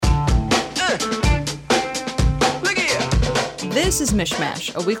This is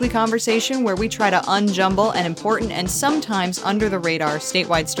MichMash, a weekly conversation where we try to unjumble an important and sometimes under-the-radar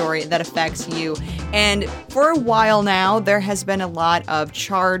statewide story that affects you. And for a while now, there has been a lot of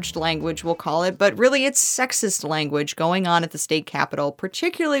charged language, we'll call it, but really it's sexist language going on at the state capitol,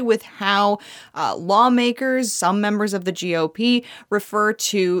 particularly with how lawmakers, some members of the GOP, refer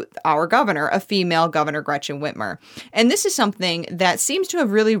to our governor, a female Governor Gretchen Whitmer. And this is something that seems to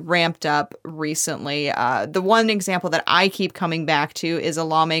have really ramped up recently. The one example that I keep coming back to is a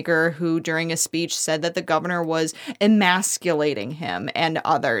lawmaker who during a speech said that the governor was emasculating him and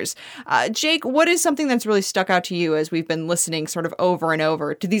others. Jake, what is something that's really stuck out to you as we've been listening sort of over and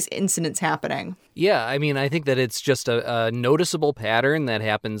over to these incidents happening? Yeah, I mean, I think that it's just a noticeable pattern that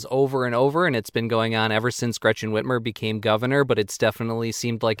happens over and over, and it's been going on ever since Gretchen Whitmer became governor, but it's definitely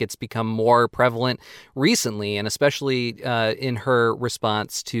seemed like it's become more prevalent recently, and especially in her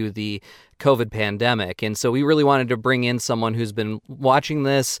response to the COVID pandemic. And so we really wanted to bring in someone who's been watching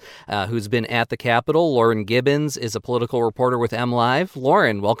this, who's been at the Capitol. Lauren Gibbons is a political reporter with MLive.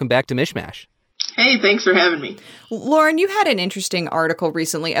 Lauren, welcome back to MichMash. Hey, thanks for having me. Lauren, you had an interesting article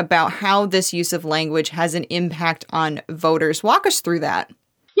recently about how this use of language has an impact on voters. Walk us through that.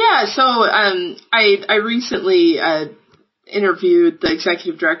 Yeah, so I recently interviewed the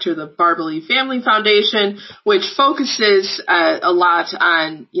executive director of the Barberly Family Foundation, which focuses a lot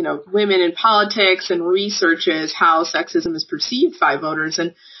on, women in politics and researches how sexism is perceived by voters.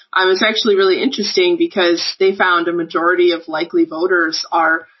 And it was actually really interesting because they found a majority of likely voters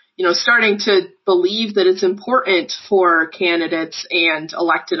are starting to believe that it's important for candidates and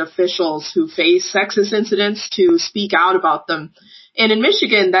elected officials who face sexist incidents to speak out about them. And in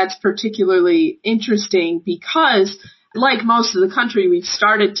Michigan, that's particularly interesting because, like most of the country, we've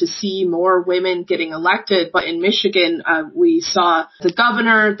started to see more women getting elected. But in Michigan, we saw the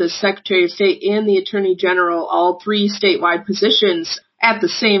governor, the secretary of state, and the attorney general, all three statewide positions at the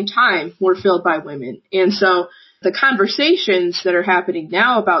same time were filled by women. And so the conversations that are happening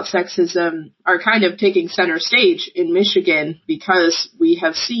now about sexism are kind of taking center stage in Michigan because we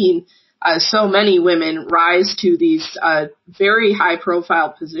have seen so many women rise to these very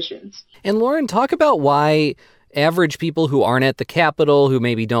high-profile positions. And Lauren, talk about why average people who aren't at the Capitol, who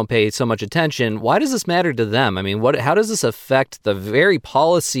maybe don't pay so much attention, why does this matter to them? I mean, how does this affect the very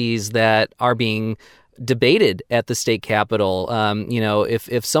policies that are being debated at the state capitol?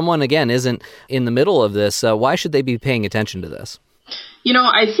 If someone, again, isn't in the middle of this, why should they be paying attention to this?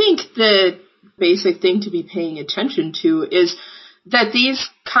 I think the basic thing to be paying attention to is that these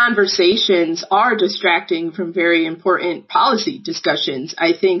conversations are distracting from very important policy discussions.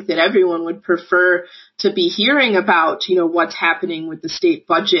 I think that everyone would prefer to be hearing about, what's happening with the state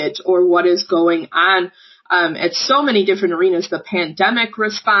budget or what is going on at so many different arenas, the pandemic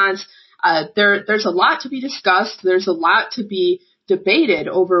response. There's a lot to be discussed. There's a lot to be debated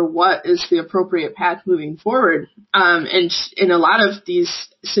over what is the appropriate path moving forward. And in a lot of these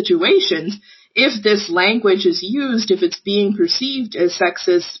situations, if this language is used, if it's being perceived as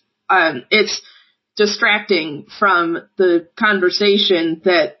sexist, it's distracting from the conversation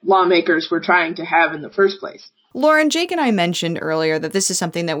that lawmakers were trying to have in the first place. Lauren, Jake and I mentioned earlier that this is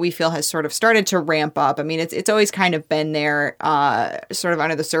something that we feel has sort of started to ramp up. I mean, it's always kind of been there, sort of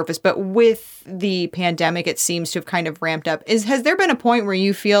under the surface, but with the pandemic, it seems to have kind of ramped up. Has there been a point where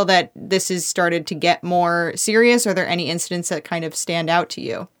you feel that this has started to get more serious? Are there any incidents that kind of stand out to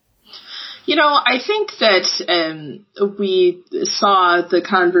you? I think that we saw the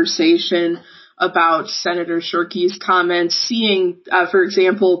conversation about Senator Shirkey's comments, seeing, for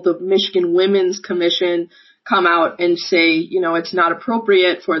example, the Michigan Women's Commission come out and say, it's not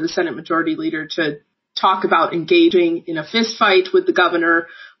appropriate for the Senate Majority Leader to talk about engaging in a fist fight with the governor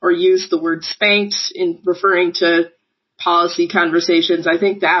or use the word spanked in referring to policy conversations. I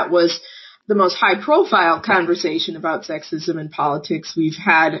think that was the most high-profile conversation about sexism in politics we've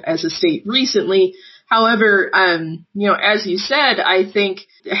had as a state recently. However, as you said, I think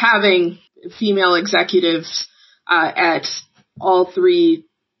having female executives at all three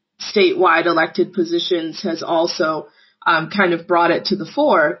statewide elected positions has also kind of brought it to the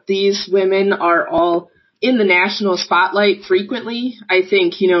fore. These women are all in the national spotlight frequently. I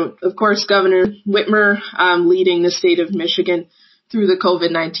think, of course, Governor Whitmer leading the state of Michigan through the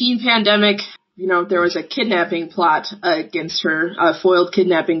COVID-19 pandemic. There was a kidnapping plot against her, a foiled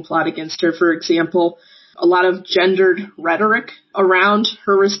kidnapping plot against her, for example. A lot of gendered rhetoric around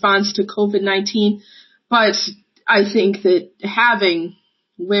her response to COVID-19. But I think that having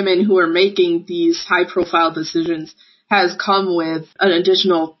women who are making these high-profile decisions has come with an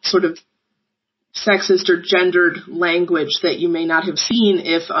additional sort of sexist or gendered language that you may not have seen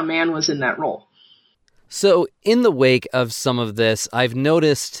if a man was in that role. So in the wake of some of this, I've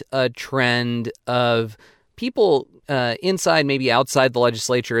noticed a trend of people inside, maybe outside the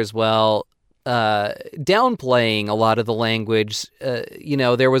legislature as well, downplaying a lot of the language.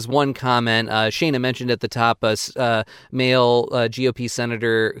 There was one comment, Cheyna mentioned at the top, a male GOP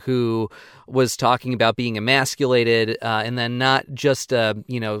senator who was talking about being emasculated, and then not just,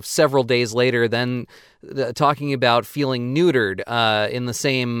 several days later, then talking about feeling neutered in the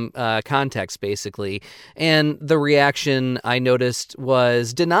same context, basically. And the reaction I noticed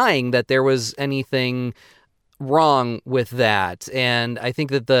was denying that there was anything wrong with that. And I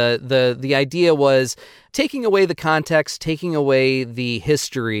think that the idea was taking away the context, taking away the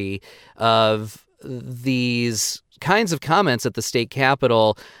history of these kinds of comments at the state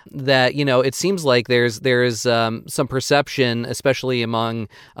capitol, that, it seems like there's some perception, especially among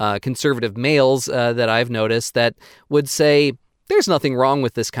conservative males that I've noticed, that would say there's nothing wrong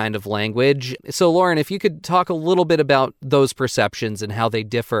with this kind of language. So, Lauren, if you could talk a little bit about those perceptions and how they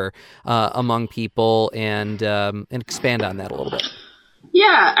differ among people, and expand on that a little bit.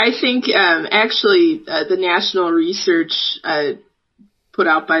 Yeah, I think actually the national research put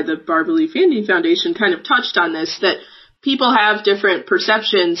out by the Barbara Lee Fandy Foundation kind of touched on this, that people have different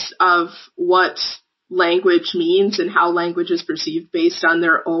perceptions of what language means and how language is perceived based on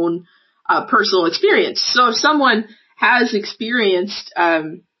their own personal experience. So if someone has experienced,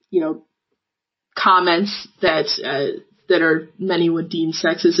 comments that are many would deem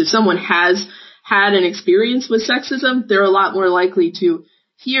sexist, if someone has had an experience with sexism, they're a lot more likely to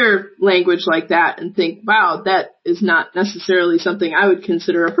hear language like that and think, wow, that is not necessarily something I would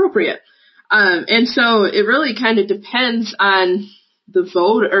consider appropriate. And so it really kind of depends on the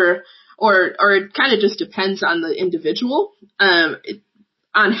vote, or it kind of just depends on the individual,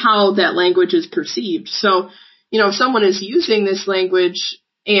 on how that language is perceived. So, if someone is using this language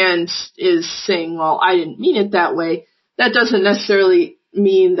and is saying, well, I didn't mean it that way, that doesn't necessarily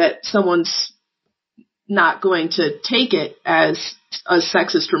mean that someone's not going to take it as a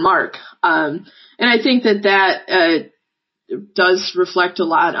sexist remark. And I think that does reflect a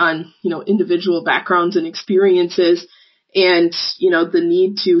lot on, individual backgrounds and experiences, and, the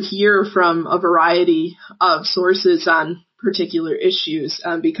need to hear from a variety of sources on particular issues,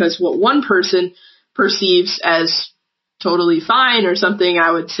 because what one person perceives as totally fine, or something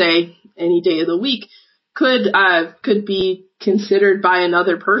I would say any day of the week, could be considered by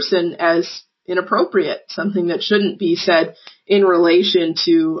another person as inappropriate, something that shouldn't be said in relation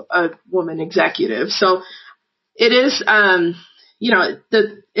to a woman executive. So it is,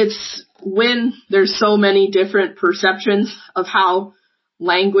 it's when there's so many different perceptions of how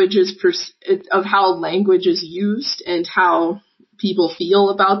language is used and how people feel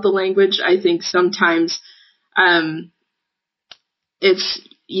about the language. I think sometimes it's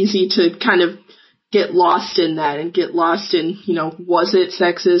easy to kind of get lost in that and get lost in, was it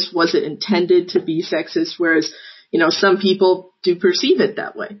sexist? Was it intended to be sexist? Whereas, some people do perceive it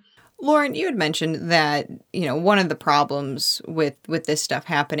that way. Lauren, you had mentioned that, one of the problems with this stuff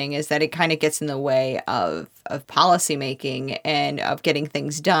happening is that it kind of gets in the way of policymaking and of getting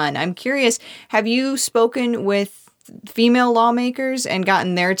things done. I'm curious, have you spoken with female lawmakers and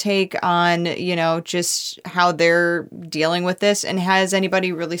gotten their take on, just how they're dealing with this? And has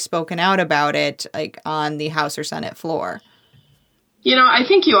anybody really spoken out about it, like on the House or Senate floor? I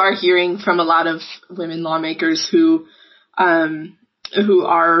think you are hearing from a lot of women lawmakers who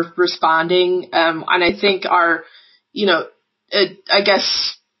are responding, and I think are, I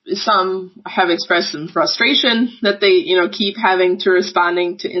guess some have expressed some frustration that they, keep having to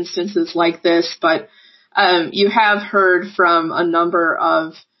responding to instances like this, but you have heard from a number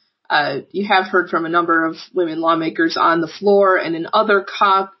of women lawmakers on the floor and in other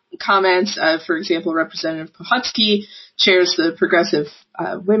comments. For example, Representative Pohutsky chairs the Progressive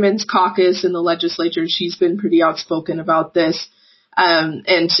Women's Caucus in the legislature. She's been pretty outspoken about this. And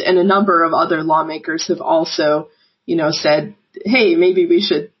a number of other lawmakers have also, said, hey, maybe we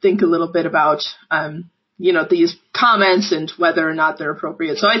should think a little bit about, these comments and whether or not they're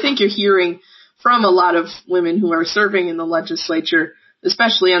appropriate. So I think you're hearing from a lot of women who are serving in the legislature,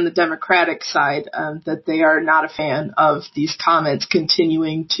 especially on the Democratic side, that they are not a fan of these comments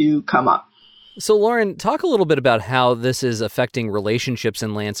continuing to come up. So, Lauren, talk a little bit about how this is affecting relationships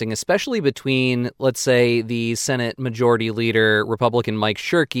in Lansing, especially between, let's say, the Senate Majority Leader, Republican Mike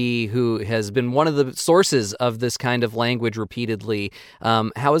Shirkey, who has been one of the sources of this kind of language repeatedly.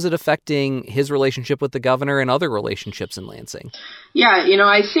 How is it affecting his relationship with the governor and other relationships in Lansing? Yeah,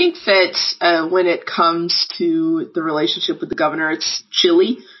 I think that when it comes to the relationship with the governor, it's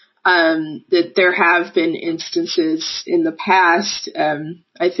chilly. that there have been instances in the past.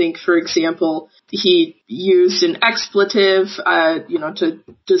 I think, for example, he used an expletive, to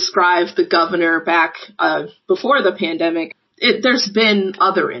describe the governor back before the pandemic. There's been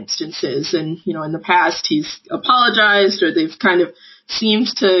other instances, and, in the past he's apologized, or they've kind of seemed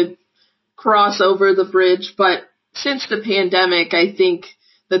to cross over the bridge. But since the pandemic, I think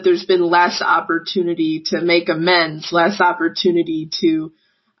that there's been less opportunity to make amends, less opportunity to,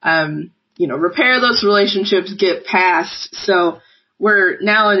 repair those relationships, get past. So we're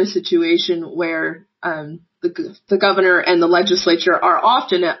now in a situation where the governor and the legislature are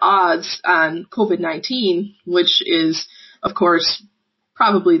often at odds on COVID-19, which is, of course,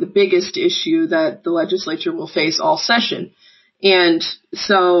 probably the biggest issue that the legislature will face all session. And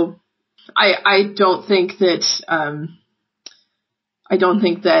so I don't think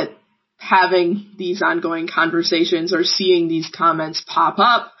that having these ongoing conversations or seeing these comments pop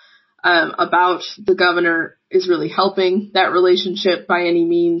up about the governor is really helping that relationship by any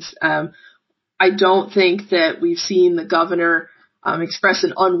means. I don't think that we've seen the governor express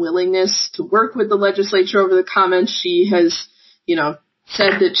an unwillingness to work with the legislature over the comments. She has,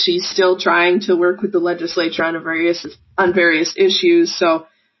 said that she's still trying to work with the legislature on various issues. So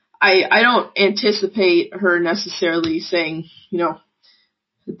I don't anticipate her necessarily saying,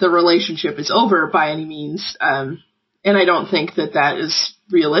 the relationship is over by any means. And I don't think that is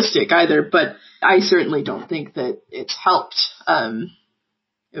realistic either, but I certainly don't think that it's helped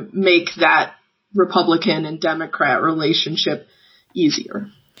make that Republican and Democrat relationship easier.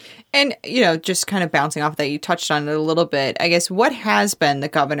 And, just kind of bouncing off that, you touched on it a little bit. I guess, what has been the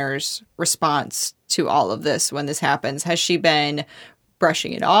governor's response to all of this when this happens? Has she been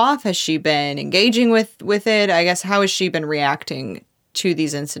brushing it off? Has she been engaging with it? I guess, how has she been reacting to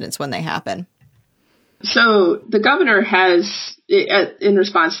these incidents when they happen? So the governor has, in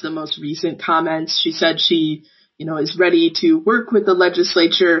response to the most recent comments, she said she, is ready to work with the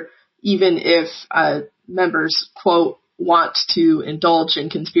legislature, even if members, quote, want to indulge in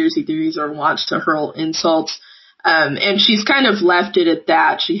conspiracy theories or want to hurl insults. And she's kind of left it at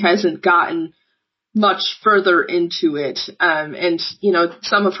that. She hasn't gotten much further into it. And,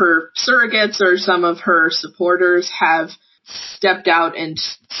 some of her surrogates or some of her supporters have stepped out and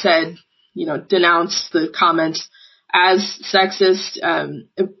said, denounced the comments as sexist.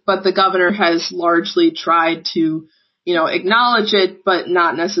 But the governor has largely tried to, acknowledge it, but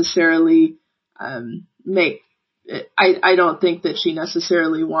not necessarily I don't think that she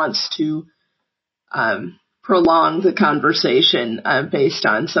necessarily wants to prolong the conversation based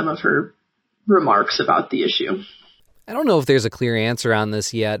on some of her remarks about the issue. I don't know if there's a clear answer on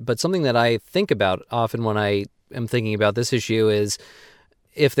this yet, but something that I think about often when I am thinking about this issue is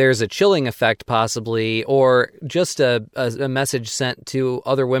if there's a chilling effect possibly, or just a message sent to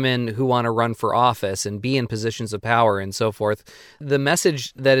other women who want to run for office and be in positions of power and so forth. The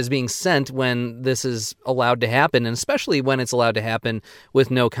message that is being sent when this is allowed to happen, and especially when it's allowed to happen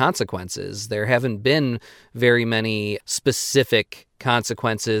with no consequences. There haven't been very many specific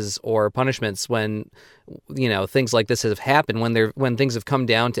consequences or punishments when things like this have happened, when things have come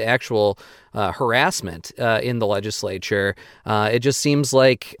down to actual harassment in the legislature. It just seems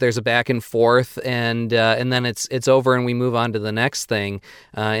like there's a back and forth, and then it's over and we move on to the next thing.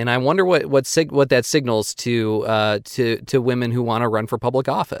 And I wonder what that signals to women who want to run for public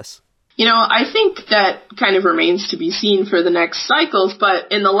office. I think that kind of remains to be seen for the next cycles,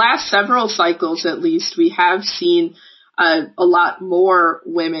 but in the last several cycles, at least, we have seen a lot more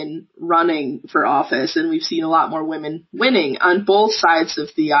women running for office, and we've seen a lot more women winning on both sides of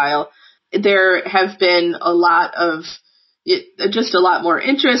the aisle. There have been a lot more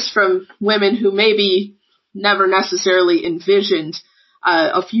interest from women who maybe never necessarily envisioned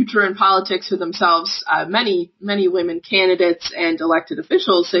a future in politics for themselves. Many women candidates and elected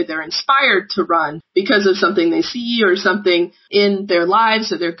officials say they're inspired to run because of something they see or something in their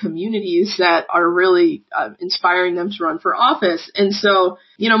lives or their communities that are really inspiring them to run for office. And so,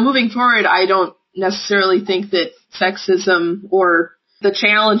 moving forward, I don't necessarily think that sexism or the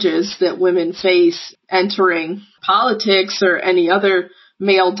challenges that women face entering politics or any other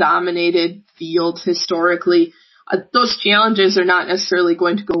male-dominated field historically, those challenges are not necessarily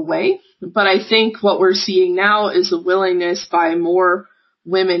going to go away. But I think what we're seeing now is a willingness by more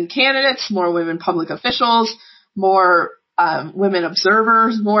women candidates, more women public officials, more women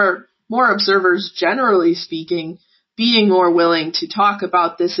observers, more observers generally speaking, being more willing to talk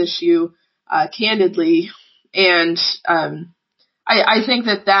about this issue candidly. And I think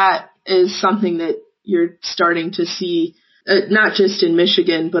that is something that you're starting to see, not just in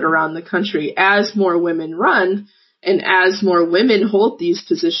Michigan, but around the country. As more women run, And as more women hold these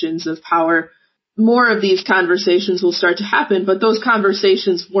positions of power, more of these conversations will start to happen, but those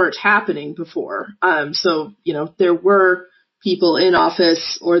conversations weren't happening before. So, there were people in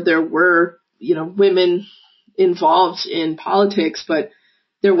office, or there were, women involved in politics, but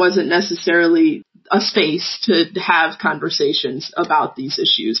there wasn't necessarily a space to have conversations about these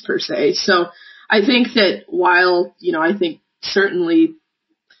issues per se. So I think that while, I think certainly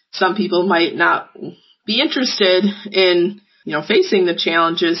some people might not be interested in, facing the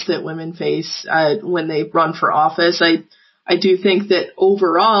challenges that women face when they run for office, I do think that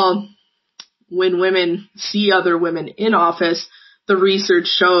overall, when women see other women in office, the research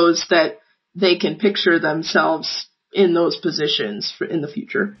shows that they can picture themselves in those positions in the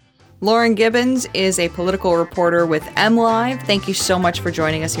future. Lauren Gibbons is a political reporter with MLive. Thank you so much for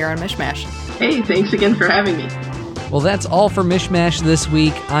joining us here on MichMash. Hey, thanks again for having me. Well, that's all for MichMash this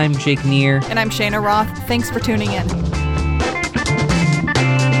week. I'm Jake Neher. And I'm Cheyna Roth. Thanks for tuning in.